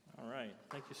right.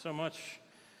 Thank you so much.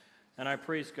 And I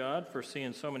praise God for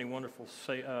seeing so many wonderful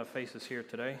faces here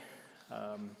today.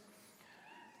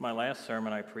 My last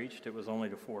sermon I preached, it was only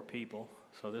to 4 people.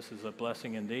 So this is a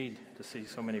blessing indeed to see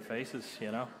so many faces,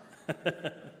 you know.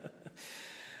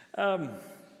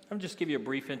 I'll just give you a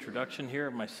brief introduction here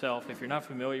of myself. If you're not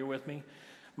familiar with me,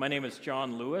 my name is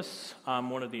John Lewis. I'm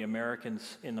one of the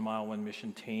Americans in the Mile One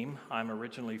Mission team. I'm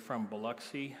originally from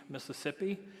Biloxi,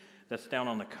 Mississippi. That's down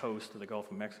on the coast of the Gulf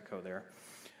of Mexico there.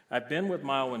 I've been with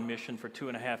Mile One Mission for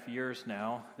 2.5 years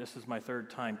now. This is my 3rd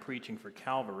time preaching for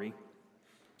Calvary.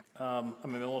 I'm a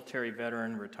military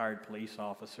veteran, retired police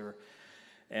officer,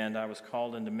 and I was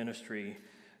called into ministry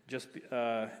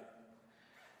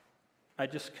I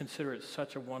just consider it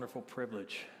such a wonderful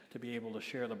privilege to be able to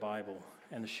share the Bible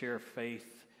and to share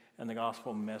faith and the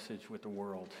gospel message with the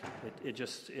world.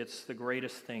 It's the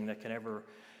greatest thing that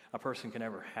a person can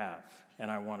ever have, and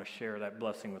I want to share that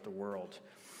blessing with the world.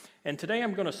 And today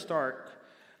I'm going to start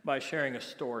by sharing a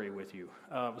story with you.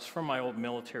 It was from my old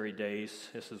military days.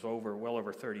 This is well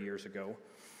over 30 years ago.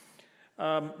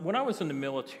 When I was in the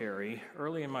military,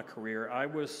 early in my career, I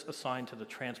was assigned to the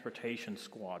transportation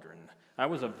squadron. I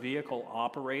was a vehicle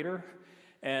operator,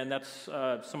 and that's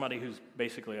somebody who's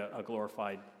basically a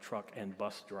glorified truck and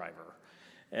bus driver.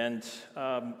 And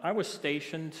I was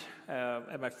stationed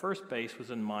at my first base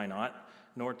was in Minot,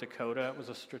 North Dakota. It was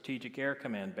a Strategic Air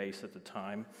Command base at the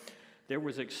time. There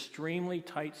was extremely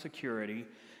tight security,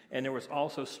 and there was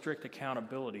also strict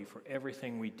accountability for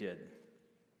everything we did.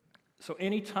 So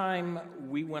anytime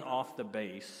we went off the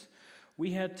base,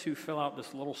 we had to fill out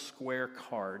this little square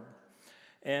card,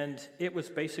 and it was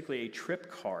basically a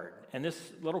trip card. And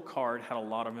this little card had a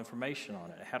lot of information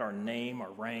on it. It had our name,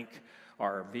 our rank,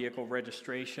 our vehicle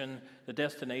registration, the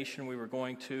destination we were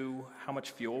going to, how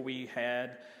much fuel we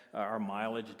had, our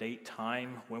mileage, date,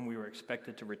 time, when we were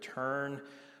expected to return,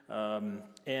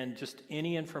 and just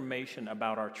any information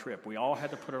about our trip. We all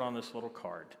had to put it on this little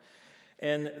card.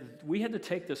 And we had to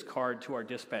take this card to our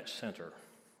dispatch center,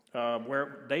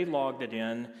 where they logged it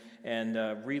in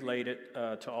and relayed it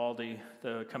to all the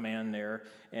command there.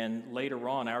 And later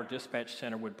on, our dispatch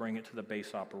center would bring it to the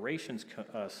base operations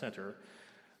center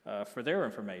for their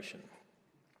information.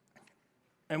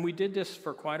 And we did this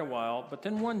for quite a while, but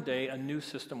then one day a new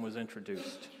system was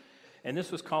introduced, and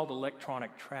this was called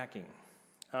electronic tracking.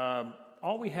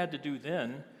 All we had to do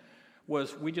then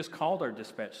was we just called our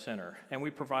dispatch center, and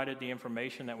we provided the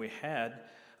information that we had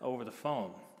over the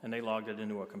phone, and they logged it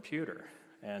into a computer,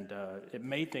 and it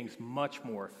made things much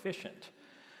more efficient.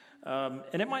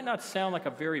 And it might not sound like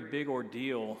a very big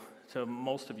ordeal to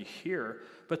most of you here,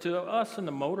 but to us in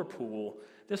the motor pool,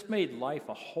 this made life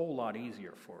a whole lot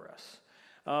easier for us.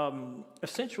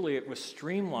 Essentially, it was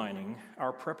streamlining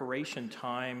our preparation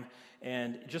time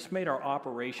and just made our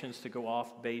operations to go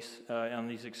off base on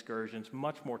these excursions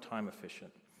much more time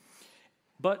efficient.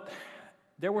 But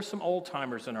there were some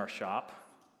old-timers in our shop.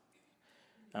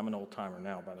 I'm an old-timer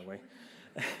now, by the way.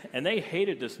 And they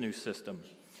hated this new system.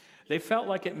 They felt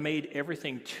like it made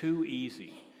everything too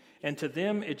easy. And to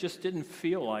them, it just didn't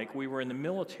feel like we were in the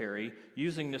military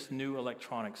using this new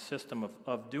electronic system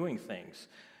of doing things.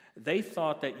 They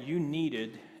thought that you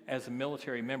needed, as a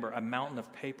military member, a mountain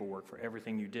of paperwork for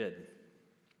everything you did.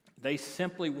 They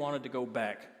simply wanted to go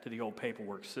back to the old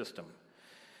paperwork system.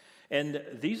 And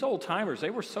these old-timers, they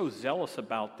were so zealous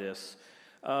about this,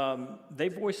 they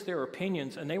voiced their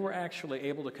opinions, and they were actually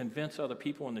able to convince other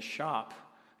people in the shop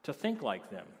to think like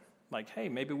them. Like, hey,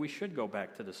 maybe we should go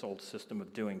back to this old system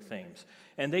of doing things.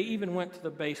 And they even went to the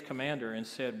base commander and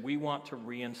said, we want to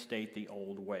reinstate the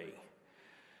old way.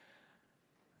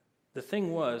 The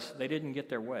thing was, they didn't get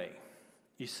their way.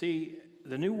 You see,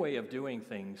 the new way of doing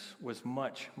things was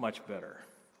much, much better.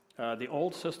 The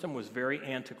old system was very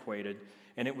antiquated,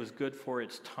 and it was good for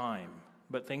its time,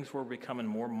 but things were becoming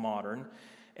more modern,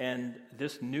 and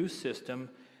this new system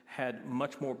had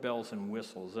much more bells and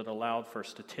whistles. It allowed for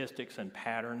statistics and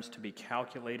patterns to be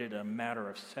calculated in a matter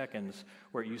of seconds,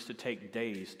 where it used to take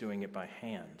days doing it by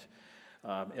hand.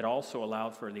 It also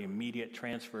allowed for the immediate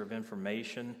transfer of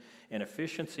information, and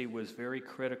efficiency was very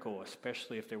critical,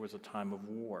 especially if there was a time of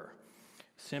war.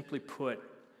 Simply put,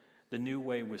 the new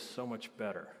way was so much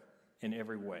better in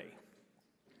every way.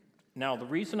 Now, the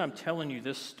reason I'm telling you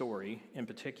this story in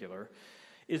particular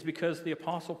is because the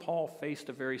Apostle Paul faced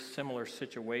a very similar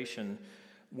situation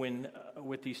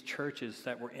with these churches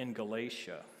that were in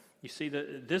Galatia. You see,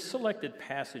 this selected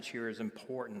passage here is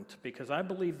important because I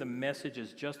believe the message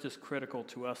is just as critical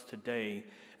to us today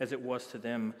as it was to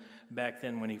them back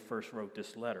then when he first wrote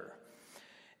this letter.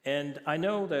 And I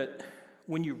know that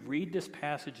when you read this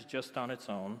passage just on its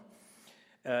own,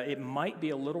 It might be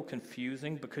a little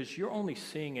confusing because you're only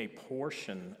seeing a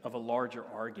portion of a larger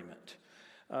argument.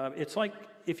 It's like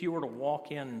if you were to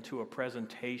walk into a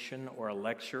presentation or a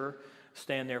lecture,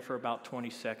 stand there for about 20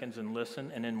 seconds and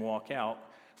listen, and then walk out,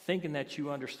 thinking that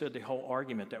you understood the whole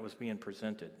argument that was being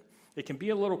presented. It can be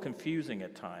a little confusing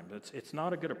at times. It's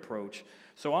not a good approach.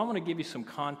 So I want to give you some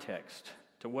context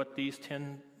to what these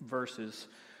 10 verses,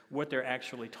 what they're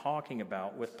actually talking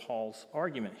about with Paul's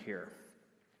argument here.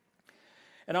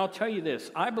 And I'll tell you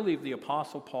this, I believe the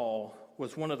Apostle Paul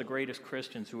was one of the greatest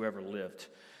Christians who ever lived.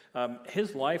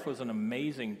 His life was an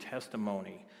amazing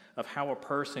testimony of how a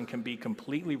person can be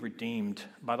completely redeemed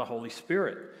by the Holy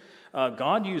Spirit.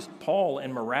 God used Paul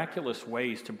in miraculous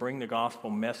ways to bring the gospel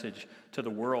message to the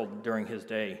world during his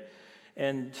day.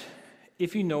 And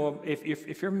if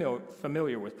you're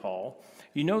familiar with Paul,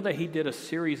 you know that he did a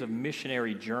series of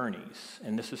missionary journeys,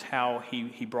 and this is how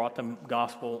he brought the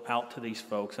gospel out to these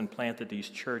folks and planted these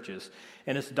churches.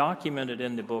 And it's documented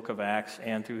in the book of Acts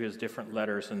and through his different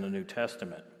letters in the New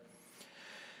Testament.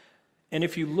 And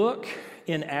if you look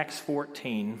in Acts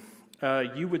 14,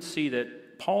 you would see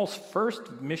that Paul's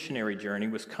first missionary journey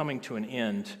was coming to an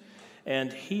end,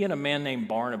 and he and a man named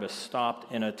Barnabas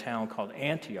stopped in a town called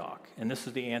Antioch, and this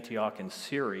is the Antioch in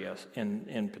Syria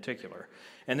in particular.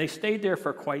 And they stayed there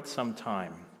for quite some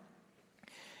time.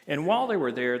 And while they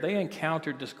were there, they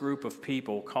encountered this group of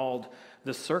people called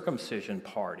the Circumcision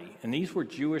Party, and these were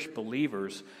Jewish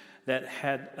believers that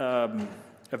had a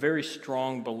very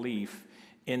strong belief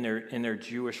in their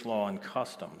Jewish law and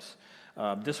customs.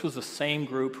 This was the same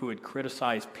group who had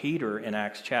criticized Peter in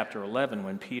Acts chapter 11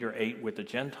 when Peter ate with the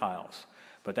Gentiles.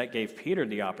 But that gave Peter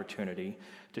the opportunity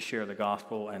to share the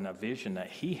gospel and a vision that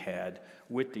he had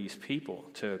with these people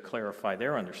to clarify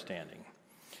their understanding.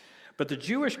 But the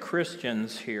Jewish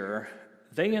Christians here,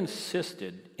 they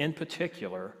insisted in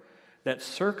particular that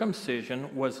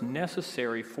circumcision was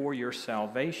necessary for your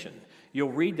salvation.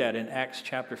 You'll read that in Acts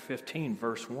chapter 15,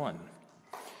 verse 1.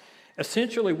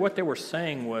 Essentially, what they were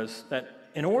saying was that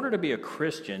in order to be a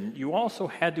Christian, you also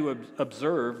had to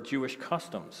observe Jewish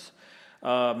customs,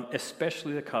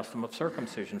 especially the custom of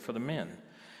circumcision for the men.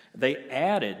 They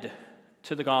added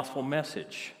to the gospel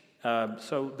message.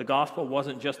 So the gospel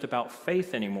wasn't just about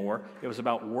faith anymore, it was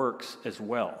about works as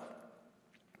well.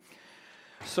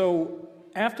 So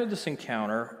after this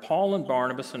encounter, Paul and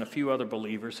Barnabas and a few other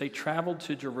believers, they traveled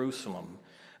to Jerusalem.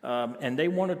 And they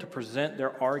wanted to present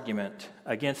their argument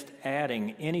against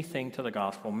adding anything to the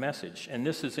gospel message. And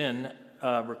this is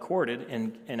recorded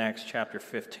in Acts chapter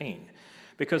 15.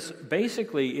 Because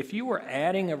basically, if you were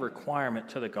adding a requirement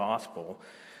to the gospel,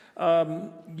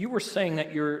 you were saying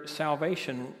that your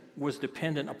salvation was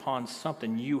dependent upon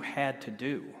something you had to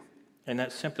do. And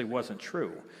that simply wasn't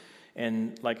true.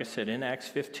 And like I said, in Acts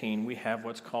 15, we have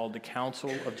what's called the Council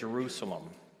of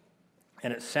Jerusalem.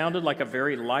 And it sounded like a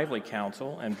very lively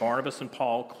council, and Barnabas and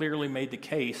Paul clearly made the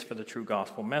case for the true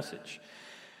gospel message.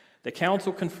 The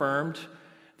council confirmed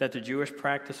that the Jewish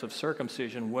practice of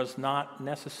circumcision was not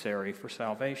necessary for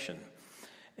salvation.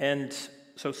 And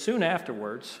so soon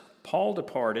afterwards, Paul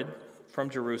departed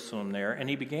from Jerusalem there, and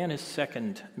he began his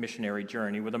second missionary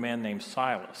journey with a man named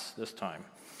Silas this time.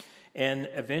 And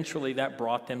eventually that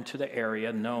brought them to the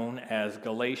area known as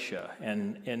Galatia.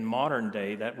 And in modern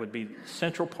day, that would be the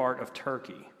central part of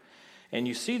Turkey. And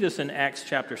you see this in Acts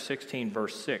chapter 16,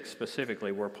 verse 6,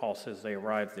 specifically, where Paul says they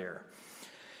arrived there.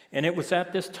 And it was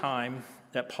at this time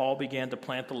that Paul began to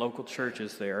plant the local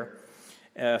churches there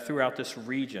throughout this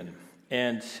region.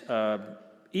 And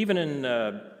even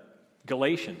in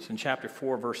Galatians, in chapter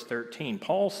 4, verse 13,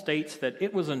 Paul states that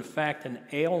it was in fact an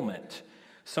ailment,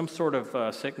 some sort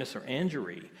of sickness or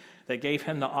injury that gave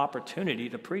him the opportunity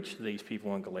to preach to these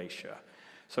people in Galatia.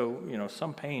 So,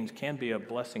 some pains can be a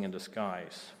blessing in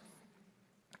disguise.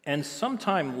 And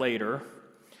sometime later,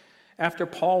 after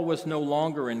Paul was no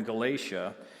longer in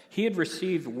Galatia, he had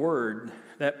received word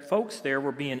that folks there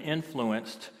were being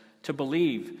influenced to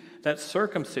believe that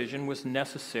circumcision was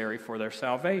necessary for their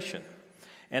salvation.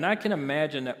 And I can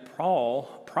imagine that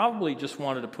Paul probably just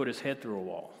wanted to put his head through a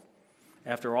wall.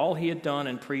 After all he had done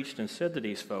and preached and said to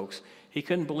these folks, he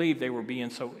couldn't believe they were being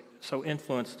so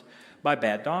influenced by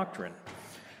bad doctrine.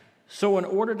 So in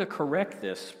order to correct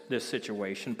this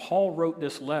situation, Paul wrote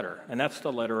this letter, and that's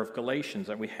the letter of Galatians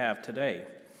that we have today.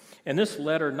 And this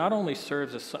letter not only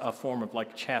serves as a form of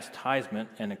like chastisement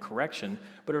and a correction,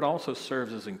 but it also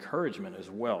serves as encouragement as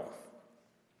well.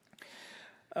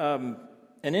 And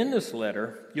in this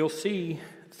letter, you'll see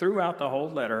throughout the whole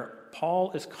letter,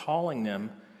 Paul is calling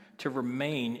them to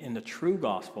remain in the true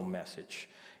gospel message.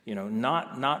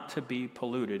 not to be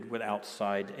polluted with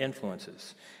outside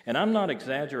influences. And I'm not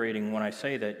exaggerating when I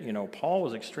say that, Paul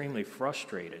was extremely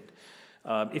frustrated.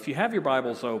 If you have your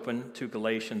Bibles open to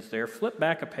Galatians there, flip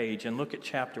back a page and look at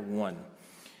chapter 1.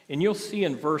 And you'll see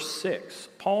in verse 6,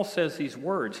 Paul says these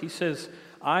words. He says,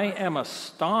 "I am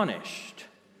astonished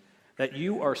that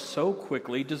you are so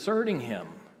quickly deserting him,"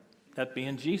 that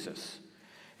being Jesus.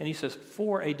 And he says,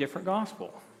 "for a different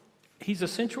gospel." He's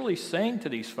essentially saying to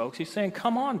these folks, he's saying,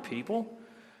 come on, people.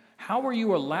 How are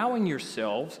you allowing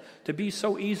yourselves to be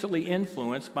so easily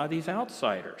influenced by these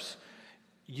outsiders?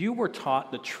 You were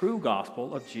taught the true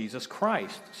gospel of Jesus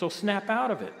Christ, so snap out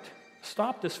of it.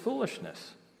 Stop this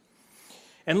foolishness.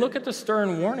 And look at the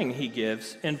stern warning he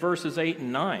gives in verses 8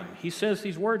 and 9. He says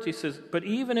these words, he says, "But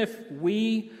even if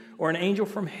we or an angel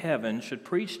from heaven should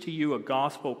preach to you a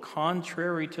gospel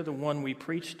contrary to the one we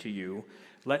preach to you,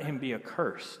 let him be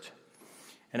accursed.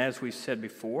 And as we said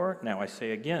before, now I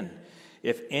say again,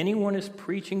 if anyone is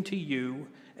preaching to you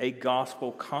a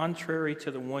gospel contrary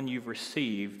to the one you've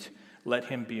received, let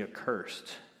him be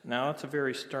accursed." Now that's a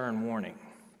very stern warning.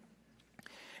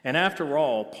 And after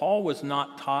all, Paul was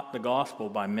not taught the gospel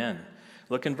by men.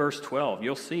 Look in verse 12.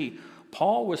 You'll see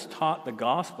Paul was taught the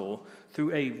gospel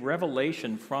through a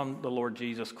revelation from the Lord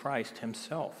Jesus Christ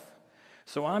himself.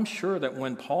 So I'm sure that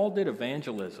when Paul did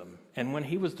evangelism and when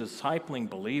he was discipling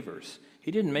believers,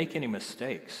 he didn't make any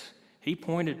mistakes. He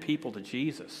pointed people to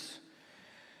Jesus.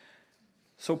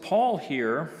 So Paul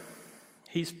here,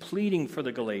 he's pleading for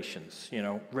the Galatians,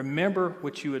 remember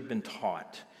what you had been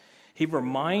taught. He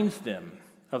reminds them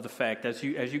of the fact, as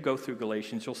you go through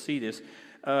Galatians, you'll see this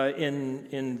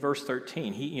in verse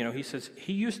 13. He says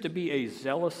he used to be a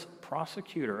zealous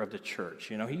prosecutor of the church.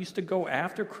 He used to go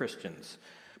after Christians.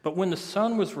 But when the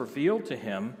Son was revealed to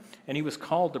him and he was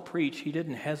called to preach, he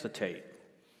didn't hesitate.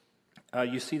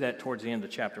 You see that towards the end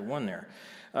of chapter 1 there.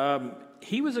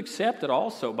 He was accepted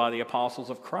also by the apostles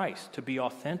of Christ to be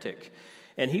authentic,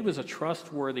 and he was a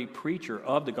trustworthy preacher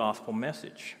of the gospel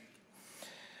message.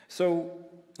 So,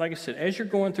 like I said, as you're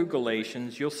going through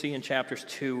Galatians, you'll see in chapters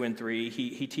 2 and 3,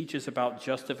 he teaches about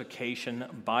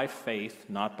justification by faith,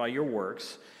 not by your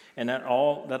works, and that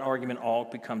argument all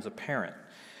becomes apparent.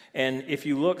 And if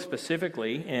you look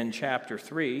specifically in chapter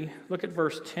 3, look at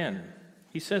verse 10.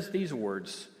 He says these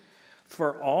words,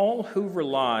 "For all who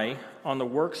rely on the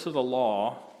works of the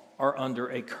law are under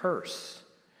a curse."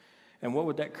 And what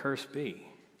would that curse be?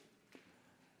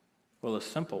 Well, it's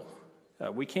simple.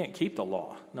 We can't keep the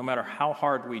law. No matter how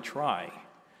hard we try,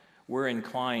 we're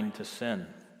inclined to sin.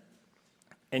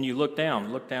 And you look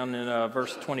down in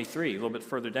verse 23, a little bit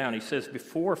further down. He says,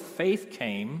 "Before faith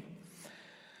came,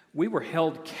 we were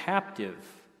held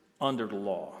captive under the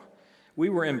law. We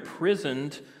were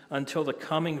imprisoned until the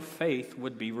coming faith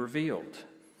would be revealed."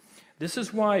 This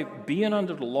is why being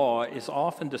under the law is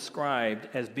often described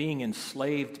as being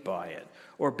enslaved by it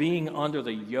or being under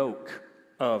the yoke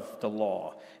of the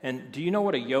law. And do you know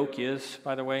what a yoke is,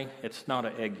 by the way? It's not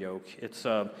an egg yolk.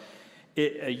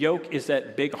 A yoke is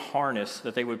that big harness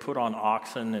that they would put on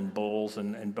oxen and bulls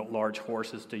and large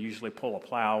horses to usually pull a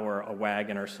plow or a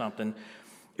wagon or something.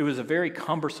 It was a very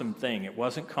cumbersome thing. It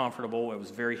wasn't comfortable. It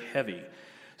was very heavy.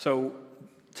 So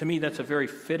to me, that's a very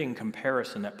fitting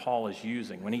comparison that Paul is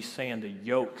using when he's saying the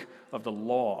yoke of the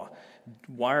law.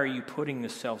 Why are you putting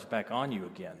this self back on you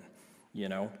again?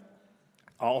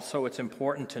 Also, it's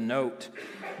important to note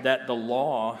that the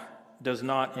law does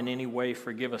not in any way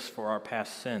forgive us for our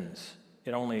past sins.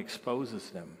 It only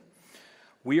exposes them.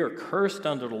 We are cursed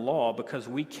under the law because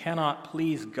we cannot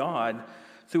please God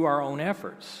through our own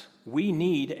efforts. We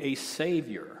need a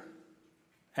Savior.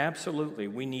 Absolutely,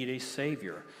 we need a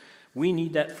Savior. We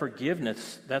need that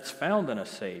forgiveness that's found in a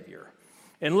Savior.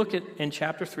 And look at in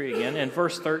chapter 3 again, in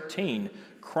verse 13,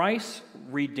 Christ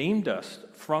redeemed us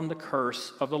from the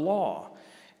curse of the law.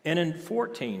 And in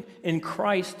 14, in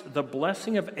Christ, the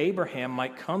blessing of Abraham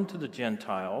might come to the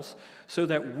Gentiles so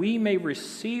that we may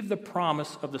receive the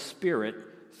promise of the Spirit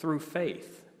through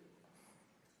faith.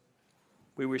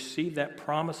 We receive that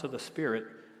promise of the Spirit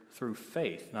through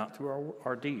faith, not through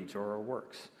our deeds or our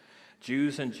works.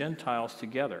 Jews and Gentiles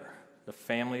together, the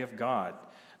family of God,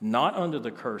 not under the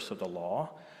curse of the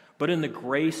law, but in the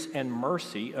grace and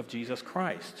mercy of Jesus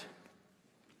Christ.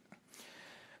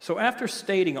 So after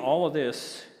stating all of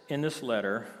this in this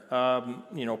letter,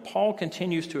 Paul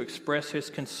continues to express his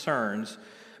concerns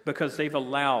because they've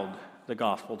allowed the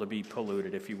gospel to be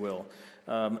polluted, if you will.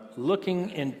 Looking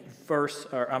in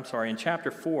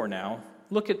chapter 4 now,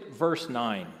 look at verse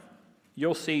 9.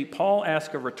 You'll see Paul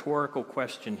ask a rhetorical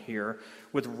question here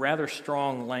with rather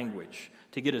strong language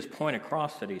to get his point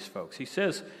across to these folks. He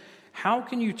says, "How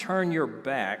can you turn your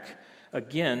back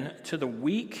again, to the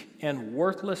weak and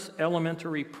worthless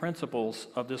elementary principles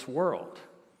of this world.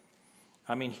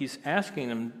 I mean, he's asking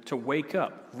them to wake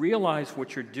up, realize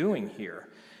what you're doing here.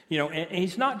 And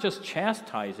he's not just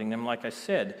chastising them, like I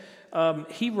said.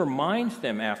 He reminds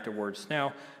them afterwards.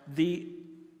 Now, the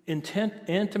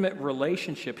intimate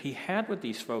relationship he had with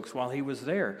these folks while he was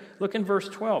there. Look in verse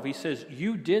 12. He says,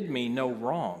 "You did me no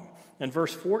wrong." In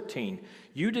verse 14,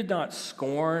 "You did not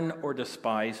scorn or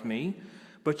despise me,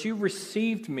 but you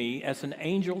received me as an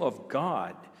angel of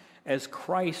God, as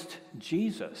Christ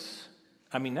Jesus."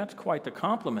 I mean, that's quite the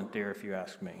compliment there, if you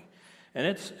ask me. And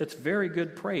it's very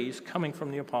good praise coming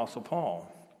from the Apostle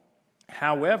Paul.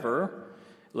 However,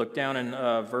 look down in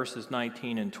verses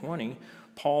 19 and 20,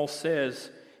 Paul says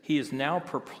he is now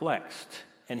perplexed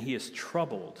and he is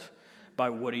troubled by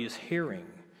what he is hearing,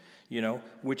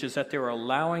 which is that they're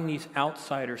allowing these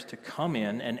outsiders to come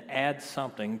in and add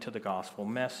something to the gospel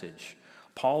message.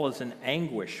 Paul is in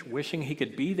anguish, wishing he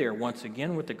could be there once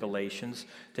again with the Galatians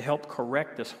to help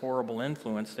correct this horrible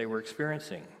influence they were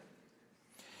experiencing.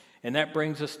 And that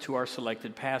brings us to our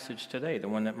selected passage today, the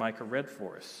one that Micah read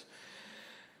for us.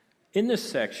 In this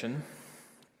section,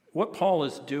 what Paul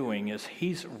is doing is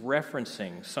he's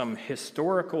referencing some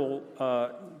historical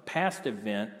past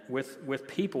event with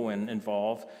people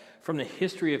involved from the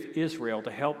history of Israel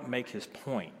to help make his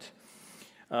point.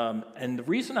 And the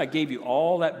reason I gave you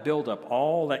all that buildup,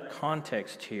 all that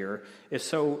context here, is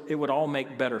so it would all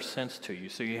make better sense to you,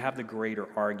 so you have the greater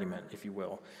argument, if you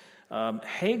will.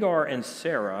 Hagar and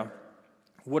Sarah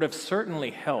would have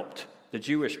certainly helped the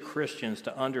Jewish Christians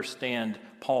to understand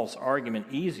Paul's argument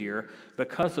easier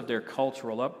because of their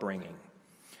cultural upbringing.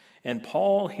 And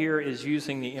Paul here is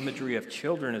using the imagery of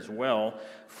children as well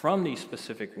from these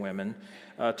specific women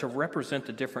to represent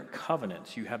the different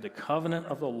covenants. You have the covenant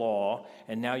of the law,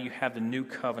 and now you have the new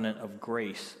covenant of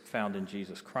grace found in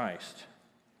Jesus Christ.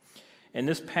 And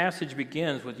this passage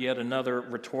begins with yet another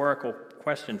rhetorical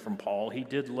question from Paul. He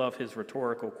did love his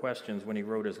rhetorical questions when he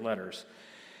wrote his letters.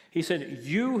 He said,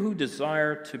 "You who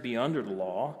desire to be under the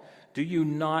law, do you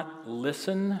not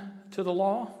listen to the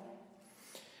law?"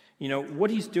 What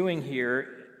he's doing here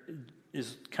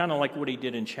is kind of like what he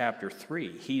did in chapter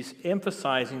 3. He's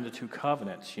emphasizing the two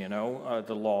covenants,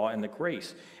 the law and the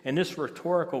grace. And this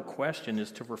rhetorical question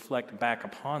is to reflect back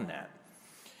upon that.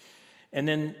 And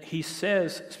then he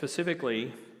says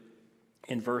specifically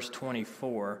in verse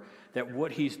 24 that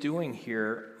what he's doing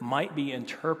here might be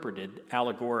interpreted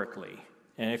allegorically.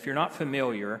 And if you're not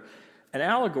familiar, an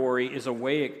allegory is a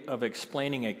way of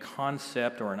explaining a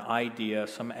concept or an idea,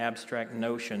 some abstract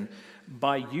notion,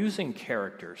 by using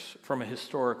characters from a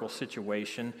historical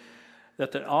situation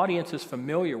that the audience is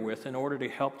familiar with in order to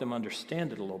help them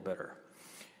understand it a little better.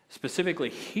 Specifically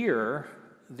here,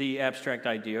 the abstract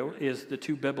idea is the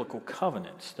two biblical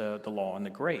covenants, the law and the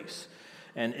grace.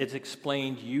 And it's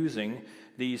explained using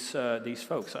these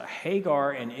folks.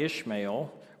 Hagar and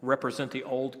Ishmael represent the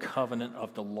old covenant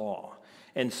of the law.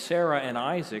 And Sarah and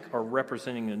Isaac are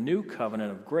representing the new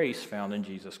covenant of grace found in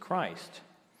Jesus Christ.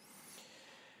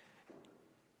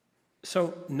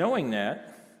 So knowing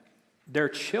that, their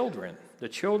children, the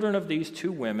children of these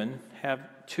two women, have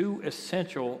two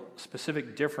essential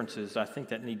specific differences I think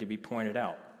that need to be pointed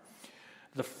out.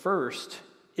 The first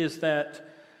is that,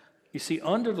 you see,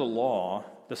 under the law,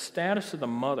 the status of the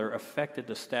mother affected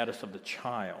the status of the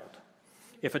child.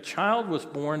 If a child was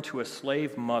born to a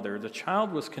slave mother, the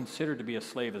child was considered to be a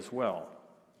slave as well.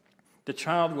 The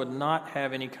child would not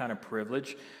have any kind of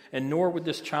privilege, and nor would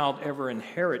this child ever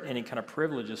inherit any kind of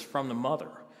privileges from the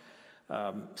mother.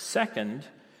 Second,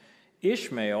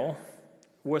 Ishmael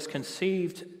was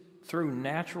conceived through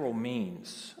natural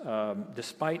means,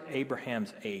 despite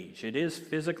Abraham's age. It is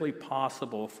physically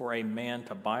possible for a man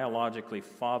to biologically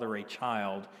father a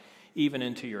child even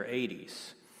into your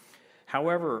 80s.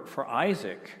 However, for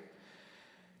Isaac,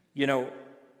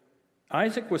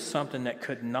 Isaac was something that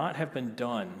could not have been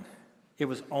done. It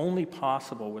was only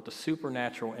possible with the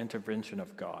supernatural intervention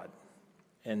of God.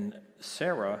 And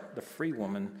Sarah, the free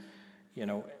woman,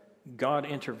 God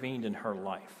intervened in her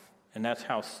life. And that's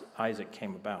how Isaac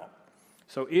came about.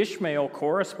 So Ishmael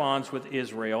corresponds with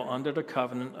Israel under the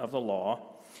covenant of the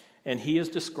law, and he is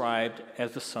described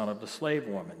as the son of the slave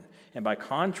woman. And by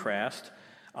contrast,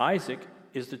 Isaac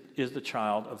is the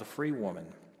child of the free woman.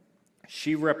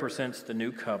 She represents the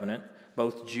new covenant,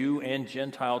 both Jew and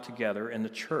Gentile together in the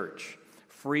church,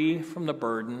 free from the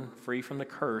burden, free from the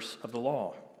curse of the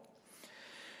law.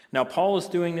 Now, Paul is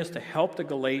doing this to help the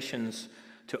Galatians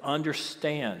to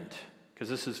understand, because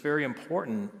this is very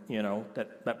important,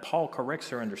 that Paul corrects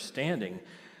their understanding.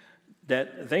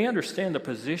 that they understand the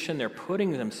position they're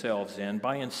putting themselves in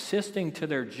by insisting to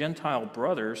their Gentile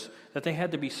brothers that they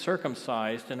had to be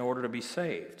circumcised in order to be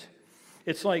saved.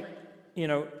 It's like,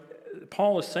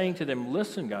 Paul is saying to them,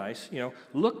 listen, guys,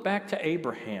 look back to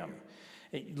Abraham.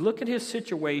 Look at his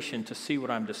situation to see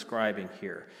what I'm describing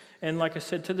here. And like I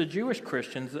said, to the Jewish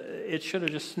Christians, it should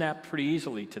have just snapped pretty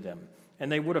easily to them,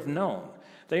 and they would have known.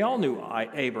 They all knew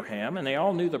Abraham, and they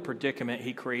all knew the predicament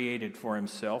he created for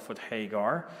himself with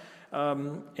Hagar.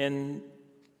 Look in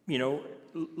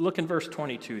verse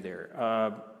 22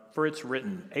 there. For it's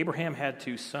written, Abraham had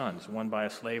 2 sons, one by a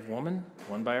slave woman,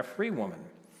 one by a free woman.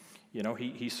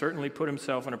 He certainly put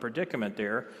himself in a predicament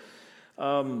there.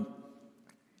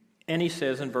 And he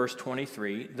says in verse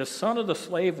 23, the son of the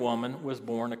slave woman was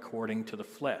born according to the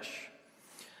flesh.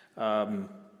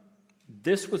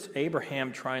 This was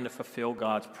Abraham trying to fulfill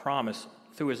God's promise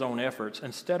through his own efforts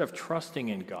instead of trusting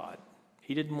in God.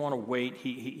 He didn't want to wait.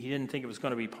 He didn't think it was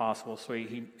going to be possible, so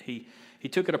he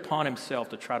took it upon himself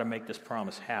to try to make this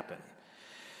promise happen.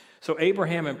 So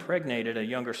Abraham impregnated a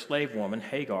younger slave woman,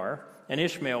 Hagar, and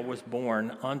Ishmael was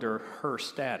born under her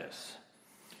status.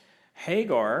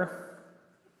 Hagar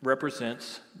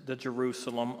represents the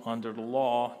Jerusalem under the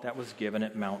law that was given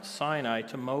at Mount Sinai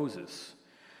to Moses.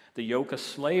 The yoke of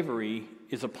slavery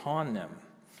is upon them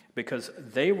because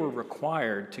they were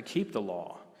required to keep the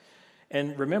law.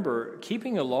 And remember,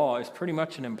 keeping the law is pretty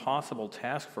much an impossible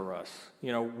task for us.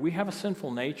 We have a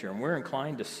sinful nature and we're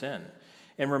inclined to sin.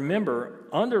 And remember,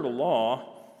 under the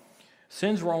law,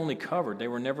 sins were only covered, they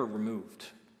were never removed.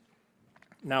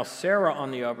 Now, Sarah, on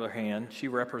the other hand, she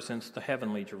represents the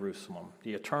heavenly Jerusalem,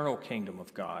 the eternal kingdom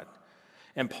of God.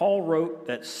 And Paul wrote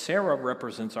that Sarah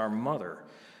represents our mother.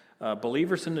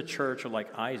 Believers in the church are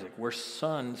like Isaac. We're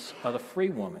sons of the free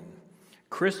woman.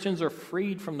 Christians are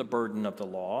freed from the burden of the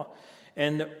law,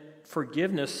 and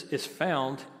forgiveness is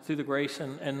found through the grace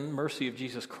and mercy of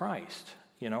Jesus Christ.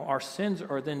 Our sins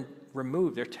are then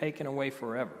removed. They're taken away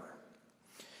forever.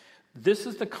 This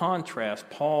is the contrast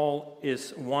Paul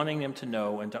is wanting them to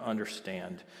know and to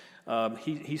understand.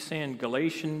 He's saying,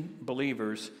 Galatian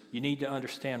believers, you need to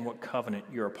understand what covenant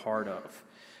you're a part of.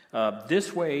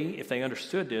 This way, if they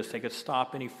understood this, they could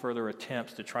stop any further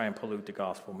attempts to try and pollute the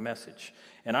gospel message.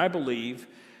 And I believe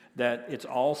that it's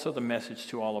also the message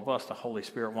to all of us the Holy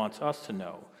Spirit wants us to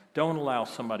know. Don't allow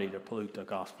somebody to pollute the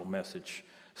gospel message.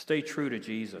 Stay true to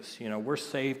Jesus. We're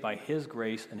saved by His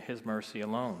grace and His mercy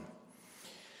alone.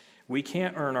 We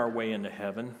can't earn our way into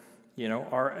heaven,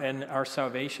 and our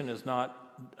salvation is not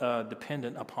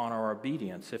dependent upon our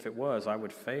obedience. If it was, I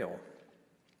would fail.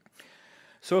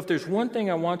 So if there's one thing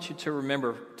I want you to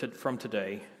remember from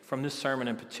today, from this sermon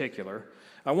in particular,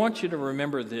 I want you to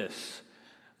remember this.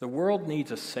 The world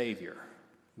needs a Savior.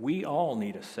 We all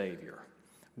need a Savior.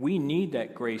 We need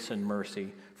that grace and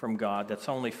mercy from God that's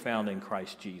only found in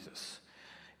Christ Jesus.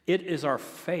 It is our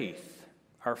faith,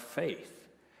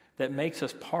 that makes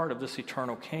us part of this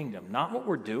eternal kingdom. Not what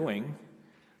we're doing,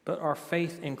 but our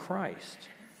faith in Christ.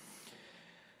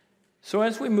 So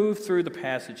as we move through the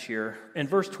passage here, in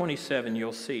verse 27,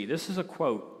 you'll see, this is a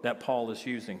quote that Paul is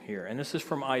using here, and this is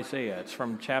from Isaiah. It's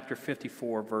from chapter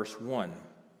 54, verse 1.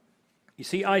 You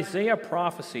see, Isaiah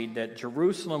prophesied that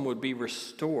Jerusalem would be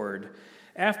restored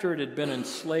after it had been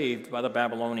enslaved by the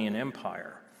Babylonian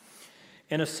Empire.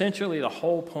 And essentially the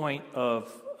whole point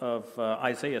of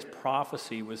Isaiah's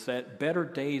prophecy was that better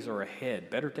days are ahead,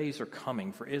 better days are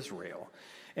coming for Israel.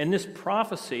 And this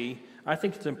prophecy, I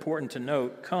think it's important to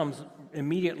note, comes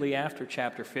immediately after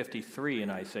chapter 53 in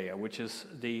Isaiah, which is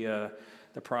the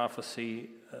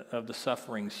prophecy of the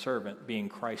suffering servant being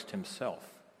Christ himself.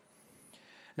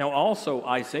 Now also,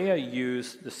 Isaiah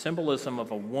used the symbolism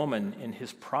of a woman in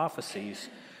his prophecies,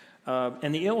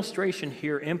 and the illustration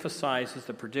here emphasizes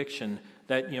the prediction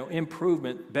that,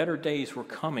 improvement, better days were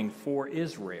coming for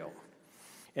Israel.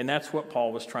 And that's what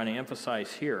Paul was trying to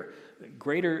emphasize here.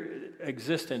 Greater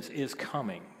existence is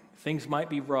coming. Things might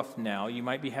be rough now. You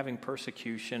might be having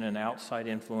persecution and outside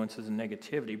influences and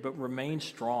negativity, but remain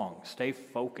strong. Stay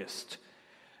focused.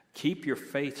 Keep your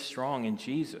faith strong in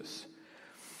Jesus.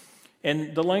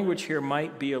 And the language here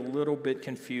might be a little bit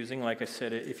confusing, like I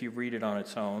said, if you read it on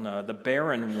its own. The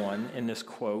barren one in this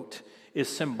quote is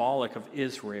symbolic of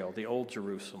Israel, the old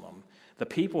Jerusalem, the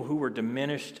people who were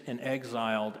diminished and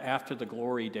exiled after the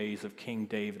glory days of King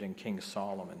David and King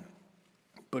Solomon.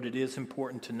 But it is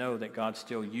important to know that God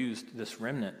still used this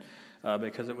remnant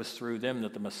because it was through them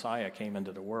that the Messiah came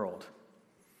into the world.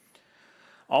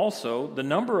 Also, the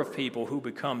number of people who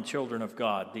become children of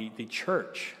God, the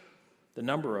church, the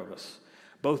number of us,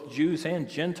 both Jews and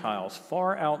Gentiles,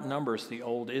 far outnumbers the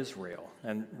old Israel,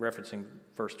 and referencing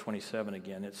verse 27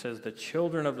 again. It says, the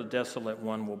children of the desolate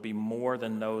one will be more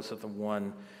than those of the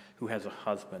one who has a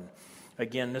husband.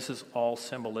 Again, this is all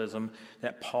symbolism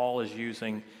that Paul is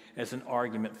using as an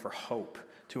argument for hope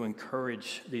to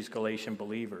encourage these Galatian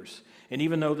believers. And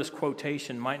even though this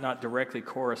quotation might not directly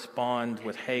correspond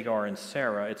with Hagar and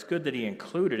Sarah, it's good that he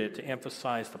included it to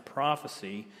emphasize the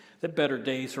prophecy that better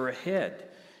days are ahead.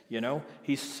 You know,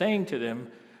 he's saying to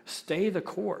them, stay the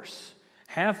course.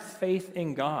 Have faith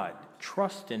in God.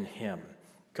 Trust in him.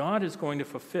 God is going to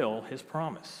fulfill his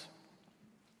promise.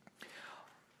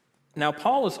 Now,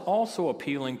 Paul is also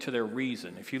appealing to their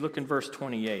reason. If you look in verse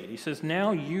 28, he says,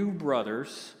 now you,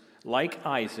 brothers, like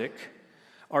Isaac,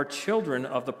 are children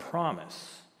of the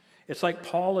promise. It's like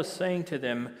Paul is saying to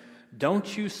them,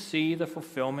 don't you see the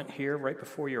fulfillment here right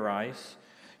before your eyes?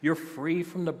 You're free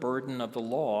from the burden of the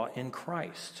law in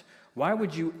Christ. Why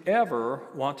would you ever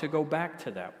want to go back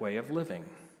to that way of living?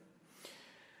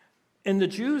 And the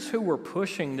Jews who were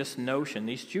pushing this notion,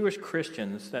 these Jewish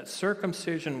Christians, that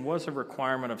circumcision was a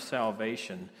requirement of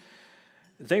salvation,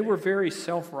 they were very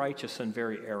self-righteous and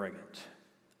very arrogant.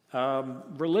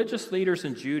 Religious leaders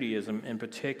in Judaism in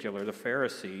particular, the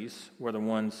Pharisees, were the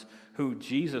ones who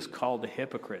Jesus called the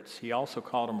hypocrites. He also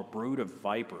called them a brood of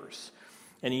vipers.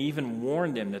 And he even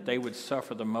warned them that they would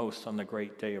suffer the most on the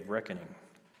great day of reckoning.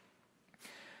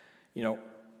 You know,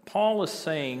 Paul is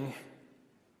saying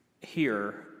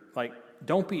here, like,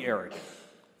 don't be arrogant.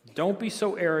 Don't be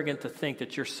so arrogant to think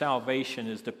that your salvation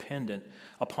is dependent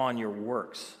upon your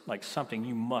works, like something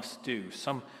you must do,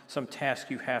 some task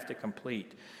you have to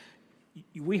complete.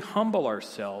 We humble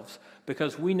ourselves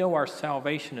because we know our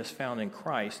salvation is found in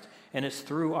Christ, and it's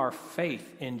through our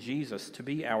faith in Jesus to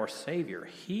be our Savior.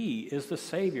 He is the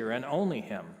Savior and only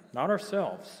him, not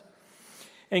ourselves.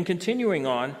 And continuing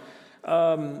on,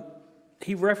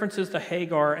 he references the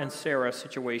Hagar and Sarah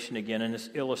situation again in this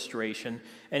illustration,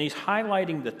 and he's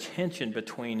highlighting the tension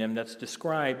between them that's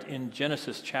described in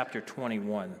Genesis chapter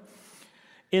 21.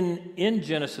 In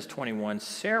Genesis 21,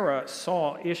 Sarah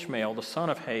saw Ishmael, the son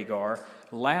of Hagar,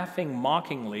 laughing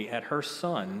mockingly at her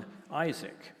son,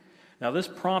 Isaac. Now this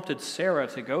prompted Sarah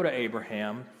to go to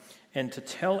Abraham and to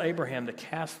tell Abraham to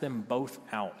cast them both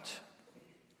out.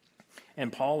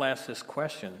 And Paul asks this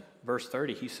question, verse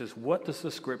 30, he says, what does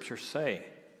the scripture say?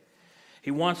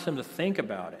 He wants them to think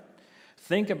about it.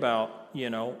 Think about,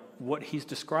 what he's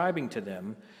describing to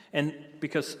them. And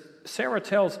because Sarah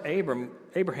tells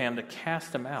Abraham to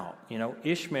cast them out.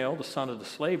 Ishmael, the son of the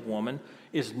slave woman,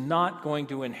 is not going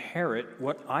to inherit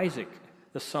what Isaac,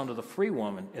 the son of the free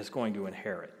woman, is going to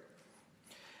inherit.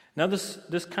 Now,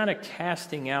 this kind of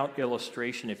casting out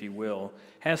illustration, if you will,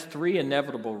 has three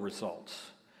inevitable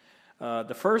results.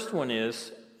 The first one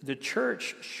is the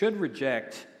church should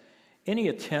reject any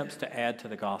attempts to add to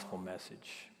the gospel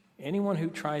message. Anyone who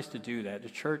tries to do that, the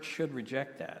church should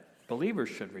reject that. Believers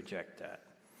should reject that.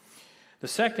 The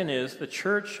second is the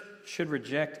church should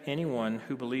reject anyone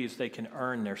who believes they can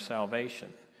earn their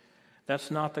salvation.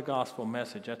 That's not the gospel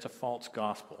message. That's a false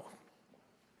gospel.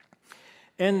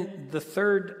 And the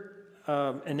third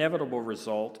inevitable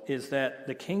result is that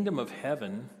the kingdom of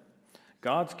heaven,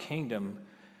 God's kingdom,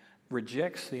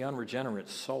 rejects the unregenerate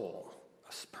soul.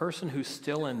 A person who's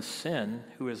still in sin,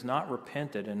 who has not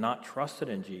repented and not trusted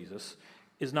in Jesus,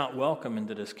 is not welcome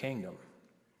into this kingdom.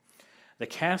 The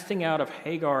casting out of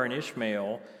Hagar and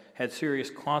Ishmael had serious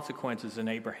consequences in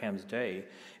Abraham's day.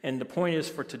 And the point is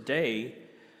for today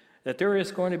that there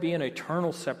is going to be an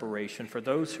eternal separation for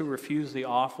those who refuse the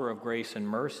offer of grace and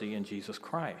mercy in Jesus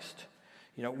Christ.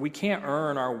 We can't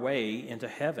earn our way into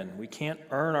heaven. We can't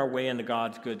earn our way into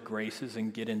God's good graces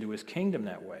and get into his kingdom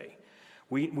that way.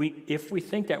 If we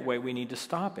think that way, we need to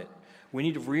stop it. We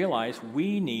need to realize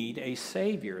we need a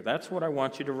Savior. That's what I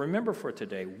want you to remember for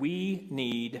today. We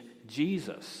need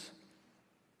Jesus.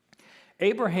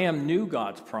 Abraham knew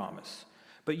God's promise,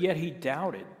 but yet he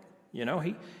doubted.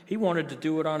 He wanted to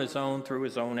do it on his own through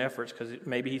his own efforts because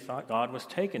maybe he thought God was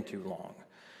taking too long.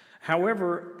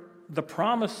 However, the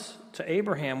promise to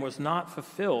Abraham was not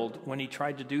fulfilled when he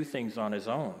tried to do things on his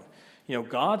own.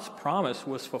 God's promise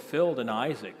was fulfilled in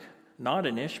Isaac, not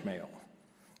in Ishmael.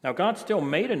 Now, God still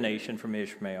made a nation from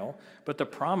Ishmael, but the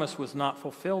promise was not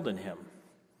fulfilled in him.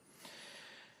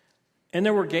 And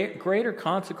there were greater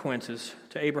consequences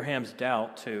to Abraham's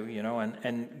doubt, too,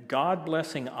 and God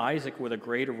blessing Isaac with a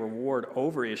greater reward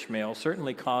over Ishmael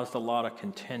certainly caused a lot of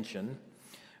contention,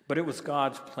 but it was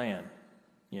God's plan.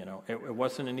 It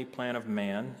wasn't any plan of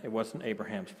man. It wasn't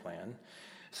Abraham's plan.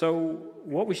 So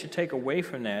what we should take away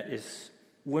from that is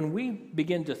when we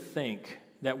begin to think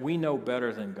that we know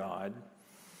better than God,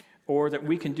 or that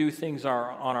we can do things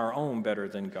on our own better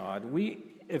than God,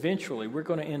 eventually we're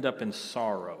going to end up in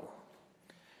sorrow.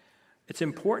 It's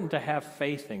important to have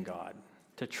faith in God,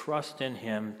 to trust in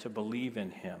Him, to believe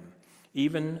in Him,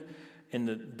 even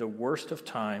in the worst of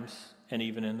times and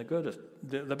even in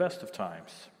the best of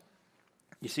times.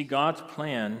 You see, God's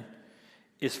plan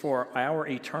is for our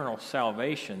eternal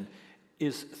salvation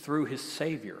is through His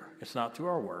Savior. It's not through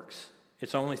our works.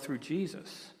 It's only through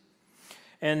Jesus.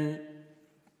 And,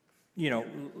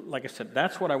 like I said,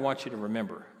 that's what I want you to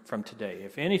remember from today.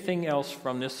 If anything else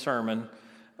from this sermon,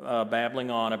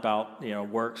 babbling on about,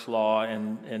 works, law,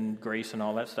 and grace and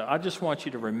all that stuff, I just want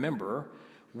you to remember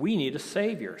we need a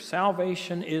Savior.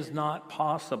 Salvation is not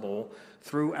possible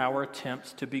through our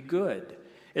attempts to be good.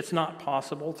 It's not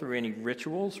possible through any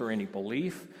rituals or any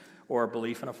belief or a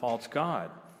belief in a false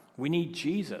God. We need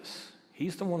Jesus.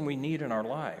 He's the one we need in our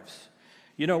lives.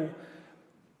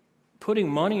 Putting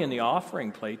money in the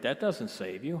offering plate, that doesn't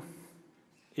save you.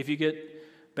 If you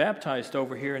get baptized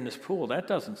over here in this pool, that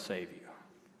doesn't save you.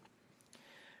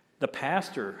 The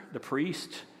pastor, the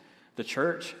priest, the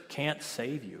church can't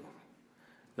save you.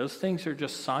 Those things are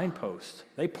just signposts.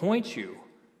 They point you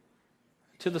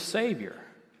to the Savior.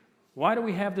 Why do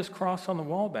we have this cross on the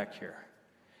wall back here?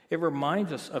 It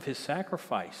reminds us of His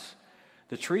sacrifice.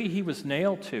 The tree He was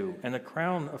nailed to and the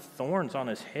crown of thorns on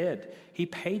His head, He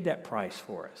paid that price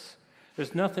for us.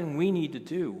 There's nothing we need to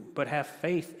do but have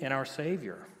faith in our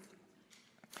Savior.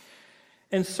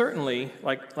 And certainly,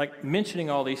 like mentioning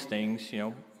all these things,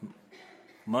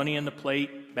 money in the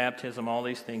plate, baptism, all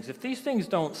these things, if these things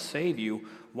don't save you,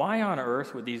 why on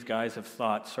earth would these guys have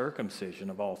thought circumcision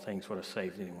of all things would have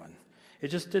saved anyone? It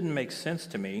just didn't make sense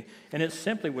to me, and it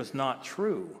simply was not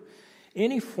true.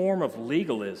 Any form of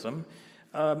legalism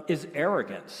is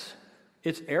arrogance.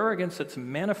 It's arrogance that's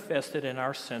manifested in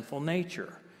our sinful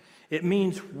nature. It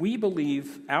means we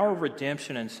believe our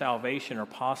redemption and salvation are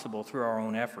possible through our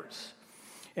own efforts.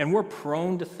 And we're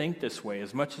prone to think this way.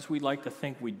 As much as we like to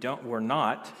think we're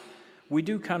not, we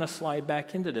do kind of slide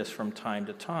back into this from time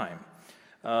to time.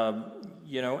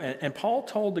 And Paul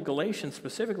told the Galatians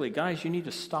specifically, guys, you need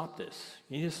to stop this.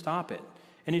 You need to stop it.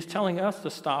 And he's telling us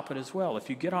to stop it as well. If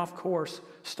you get off course,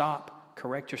 stop,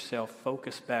 correct yourself,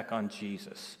 focus back on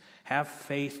Jesus. Have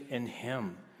faith in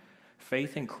Him.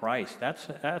 Faith in Christ. That's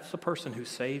the person who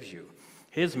saves you.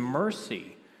 His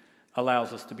mercy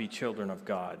allows us to be children of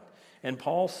God. And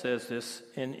Paul says this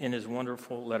in his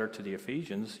wonderful letter to the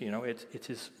Ephesians. It's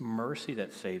His mercy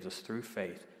that saves us through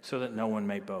faith so that no one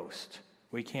may boast.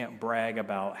 We can't brag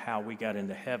about how we got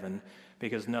into heaven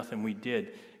because nothing we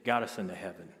did got us into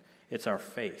heaven. It's our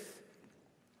faith.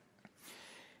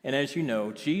 And as you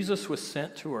know, Jesus was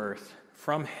sent to earth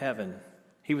from heaven.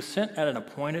 He was sent at an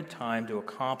appointed time to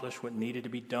accomplish what needed to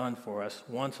be done for us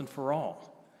once and for all.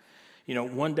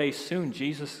 One day soon,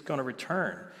 Jesus is going to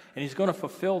return, and He's going to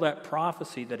fulfill that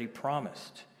prophecy that He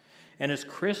promised. And as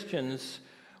Christians,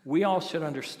 we all should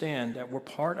understand that we're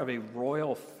part of a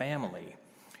royal family.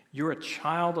 You're a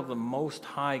child of the Most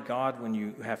High God when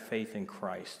you have faith in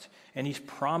Christ. And He's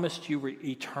promised you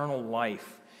eternal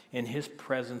life in His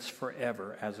presence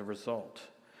forever as a result.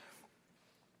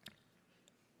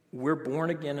 We're born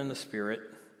again in the Spirit.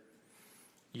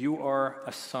 You are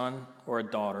a son or a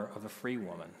daughter of a free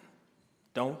woman.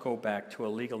 Don't go back to a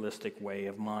legalistic way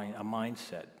of mind, a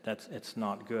mindset. It's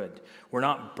not good. We're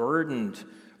not burdened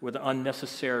with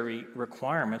unnecessary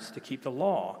requirements to keep the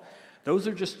law. Those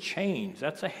are just chains.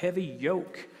 That's a heavy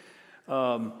yoke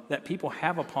that people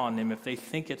have upon them if they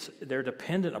think they're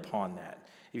dependent upon that.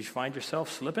 If you find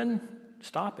yourself slipping,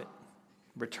 stop it.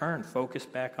 Return. Focus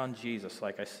back on Jesus,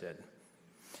 like I said.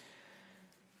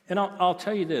 And I'll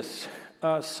tell you this.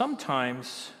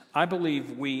 Sometimes I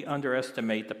believe we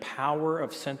underestimate the power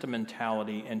of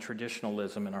sentimentality and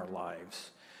traditionalism in our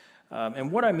lives. And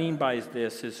what I mean by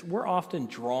this is we're often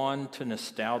drawn to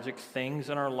nostalgic things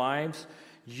in our lives,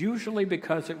 usually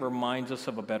because it reminds us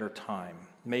of a better time.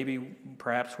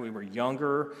 Perhaps we were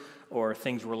younger or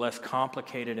things were less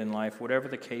complicated in life, whatever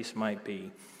the case might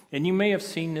be. And you may have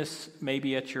seen this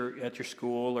maybe at your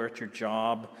school or at your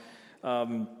job,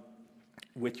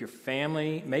 with your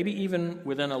family, maybe even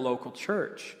within a local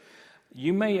church.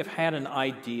 You may have had an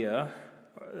idea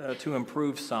to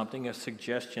improve something, a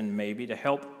suggestion maybe, to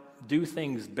help do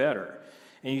things better.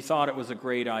 And you thought it was a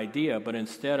great idea, but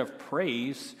instead of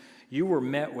praise, you were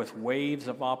met with waves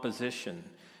of opposition,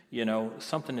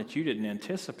 something that you didn't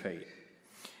anticipate.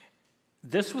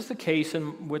 This was the case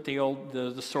with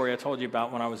the story I told you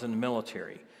about when I was in the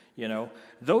military.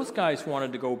 Those guys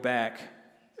wanted to go back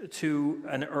to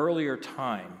an earlier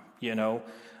time,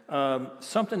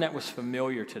 something that was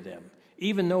familiar to them,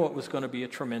 even though it was going to be a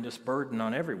tremendous burden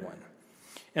on everyone.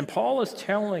 And Paul is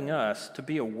telling us to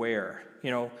be aware.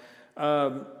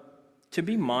 to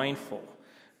be mindful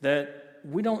that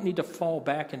we don't need to fall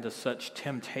back into such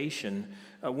temptation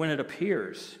when it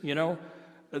appears.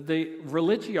 The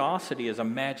religiosity is a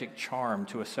magic charm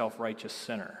to a self-righteous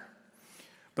sinner.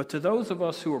 But to those of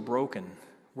us who are broken,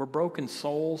 we're broken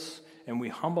souls, and we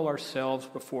humble ourselves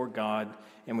before God,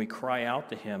 and we cry out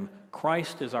to Him.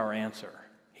 Christ is our answer.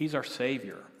 He's our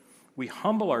Savior. We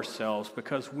humble ourselves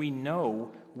because we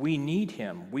know we need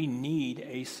Him. We need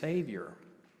a Savior.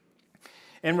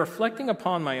 And reflecting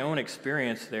upon my own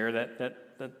experience there,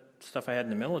 that stuff I had in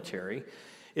the military,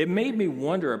 it made me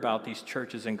wonder about these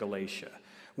churches in Galatia.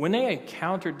 When they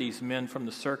encountered these men from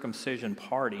the circumcision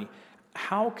party,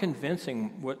 how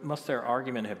convincing must their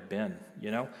argument have been,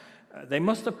 They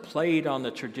must have played on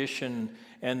the tradition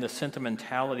and the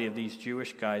sentimentality of these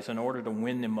Jewish guys in order to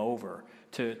win them over,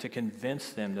 to convince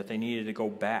them that they needed to go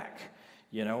back,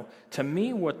 To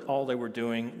me, what all they were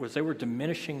doing was they were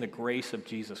diminishing the grace of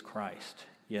Jesus Christ,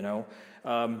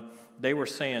 They were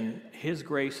saying His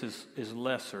grace is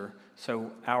lesser,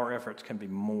 so our efforts can be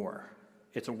more.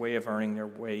 It's a way of earning their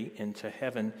way into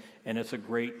heaven, and it's a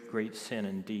great, great sin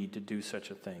indeed to do such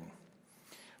a thing.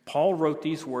 Paul wrote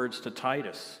these words to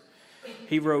Titus.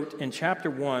 He wrote in chapter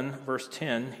 1, verse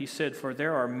 10, he said, "For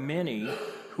there are many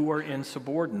who are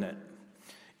insubordinate,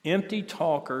 empty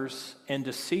talkers and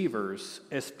deceivers,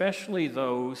 especially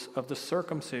those of the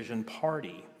circumcision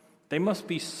party. They must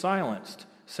be silenced,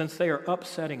 since they are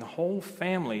upsetting whole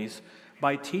families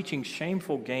by teaching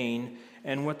shameful gain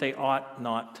and what they ought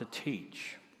not to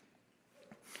teach."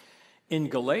 In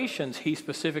Galatians, he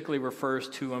specifically refers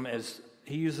to them as,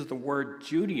 he uses the word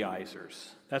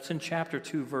Judaizers. That's in chapter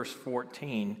 2, verse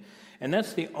 14. And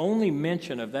that's the only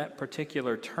mention of that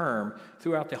particular term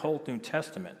throughout the whole New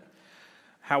Testament.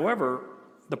 However,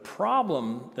 the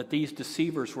problem that these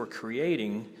deceivers were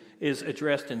creating is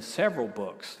addressed in several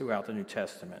books throughout the New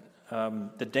Testament.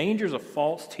 The dangers of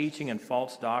false teaching and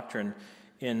false doctrine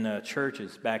in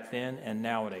churches back then and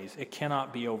nowadays, it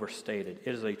cannot be overstated.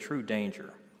 It is a true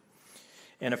danger.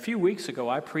 And a few weeks ago,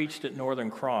 I preached at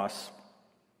Northern Cross.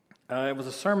 It was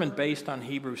a sermon based on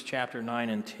Hebrews chapter 9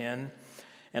 and 10.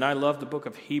 And I love the book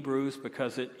of Hebrews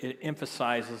because it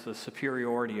emphasizes the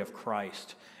superiority of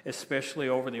Christ, especially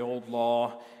over the old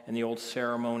law and the old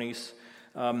ceremonies.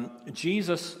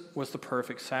 Jesus was the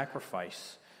perfect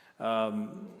sacrifice.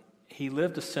 He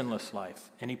lived a sinless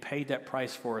life, and He paid that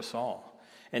price for us all.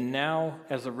 And now,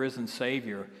 as the risen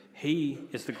Savior, He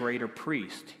is the greater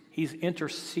priest. He's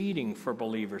interceding for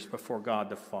believers before God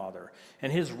the Father.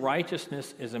 And His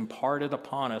righteousness is imparted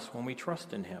upon us when we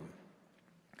trust in Him.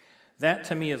 That,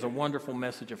 to me, is a wonderful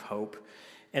message of hope.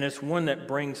 And it's one that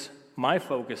brings my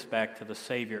focus back to the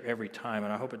Savior every time.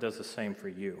 And I hope it does the same for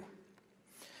you.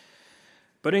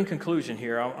 But in conclusion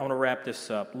here, I want to wrap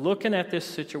this up. Looking at this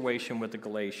situation with the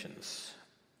Galatians,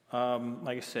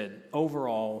 like I said,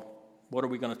 overall, what are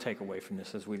we going to take away from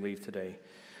this as we leave today?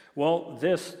 Well,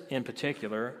 this in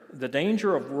particular, the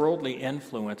danger of worldly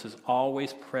influence is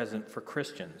always present for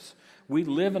Christians. We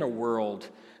live in a world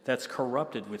that's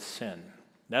corrupted with sin.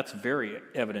 That's very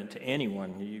evident to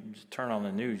anyone. You just turn on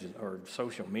the news or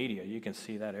social media, you can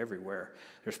see that everywhere.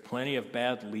 There's plenty of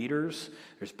bad leaders,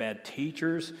 there's bad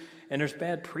teachers, and there's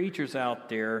bad preachers out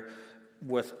there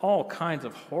with all kinds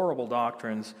of horrible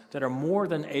doctrines that are more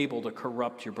than able to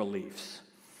corrupt your beliefs.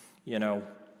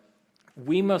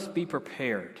 We must be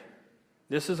prepared.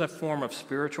 This is a form of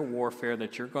spiritual warfare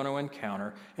that you're going to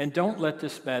encounter, and don't let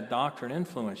this bad doctrine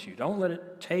influence you. Don't let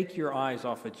it take your eyes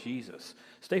off of Jesus.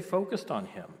 Stay focused on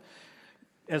Him.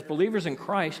 As believers in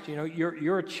Christ,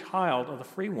 you're a child of the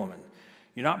free woman.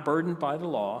 You're not burdened by the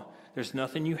law. There's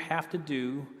nothing you have to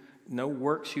do, no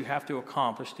works you have to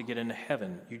accomplish to get into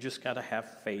heaven. You just got to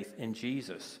have faith in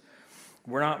Jesus.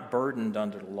 We're not burdened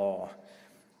under the law.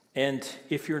 And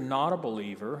if you're not a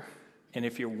believer, and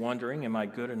if you're wondering, am I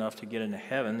good enough to get into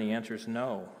heaven? The answer is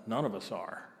no. None of us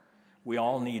are. We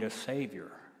all need a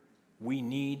Savior. We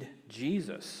need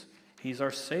Jesus. He's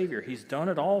our Savior. He's done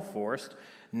it all for us.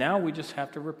 Now we just have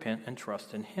to repent and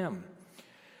trust in Him.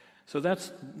 So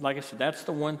that's, like I said, that's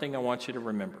the one thing I want you to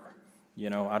remember.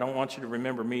 I don't want you to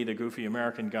remember me, the goofy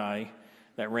American guy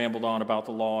that rambled on about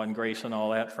the law and grace and all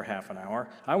that for half an hour.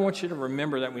 I want you to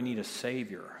remember that we need a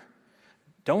Savior.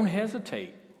 Don't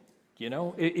hesitate.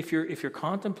 If you're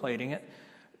contemplating it,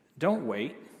 don't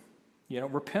wait.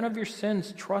 Repent of your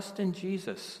sins. Trust in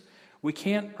Jesus. We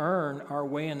can't earn our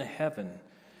way into heaven,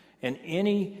 and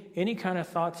any kind of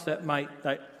thoughts that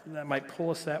might pull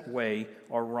us that way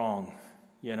are wrong.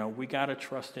 We got to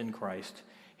trust in Christ.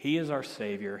 He is our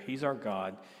Savior. He's our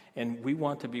God, and we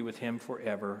want to be with Him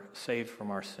forever, saved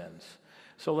from our sins.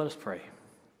 So let us pray.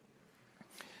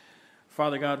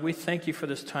 Father God, we thank you for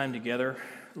this time together,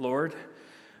 Lord.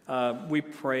 We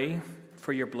pray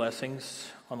for your blessings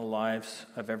on the lives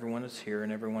of everyone that's here and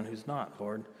everyone who's not,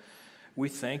 Lord. We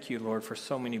thank you, Lord, for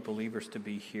so many believers to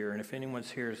be here. And if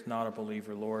anyone's here is not a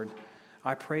believer, Lord,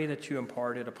 I pray that you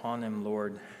impart it upon them,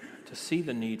 Lord, to see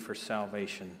the need for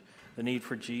salvation, the need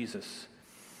for Jesus.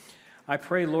 I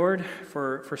pray, Lord,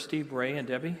 for Steve, Ray, and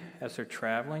Debbie as they're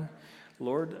traveling,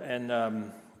 Lord,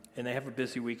 and they have a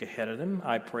busy week ahead of them.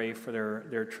 I pray for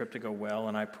their trip to go well,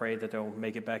 and I pray that they'll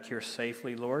make it back here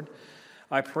safely, Lord.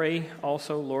 I pray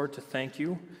also, Lord, to thank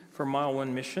you for Mile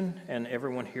One Mission and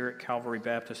everyone here at Calvary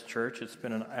Baptist Church. It's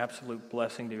been an absolute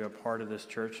blessing to be a part of this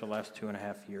church the last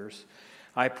 2.5 years.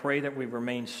 I pray that we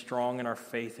remain strong in our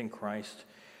faith in Christ,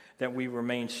 that we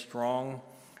remain strong,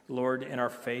 Lord, in our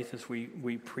faith as we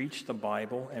preach the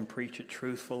Bible and preach it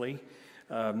truthfully,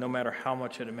 no matter how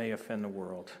much it may offend the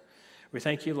world. We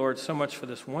thank you, Lord, so much for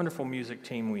this wonderful music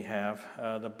team we have,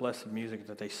 the blessed music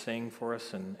that they sing for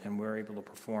us, and we're able to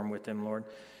perform with them, Lord.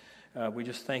 We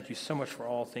just thank you so much for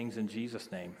all things in Jesus'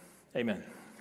 name. Amen.